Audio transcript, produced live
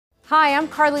Hi, I'm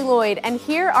Carli Lloyd, and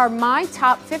here are my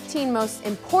top 15 most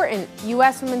important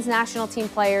U.S. Women's National Team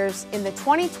players in the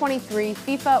 2023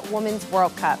 FIFA Women's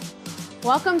World Cup.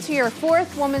 Welcome to your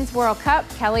fourth Women's World Cup,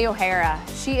 Kelley O'Hara.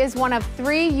 She is one of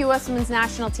 3 U.S. Women's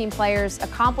National Team players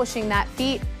accomplishing that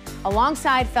feat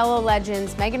alongside fellow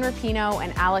legends Megan Rapinoe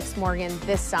and Alex Morgan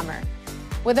this summer.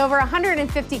 With over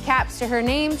 150 caps to her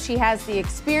name, she has the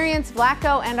experience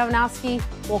Vlatko and Ovnoski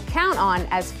will count on,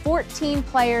 as 14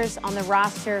 players on the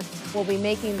roster will be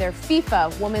making their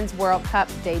FIFA Women's World Cup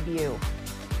debut.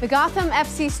 The Gotham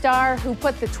FC star, who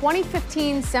put the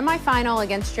 2015 semifinal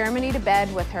against Germany to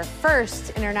bed with her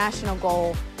first international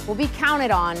goal, will be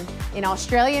counted on in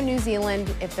Australia and New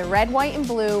Zealand if the red, white, and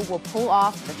blue will pull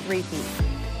off the three-peat.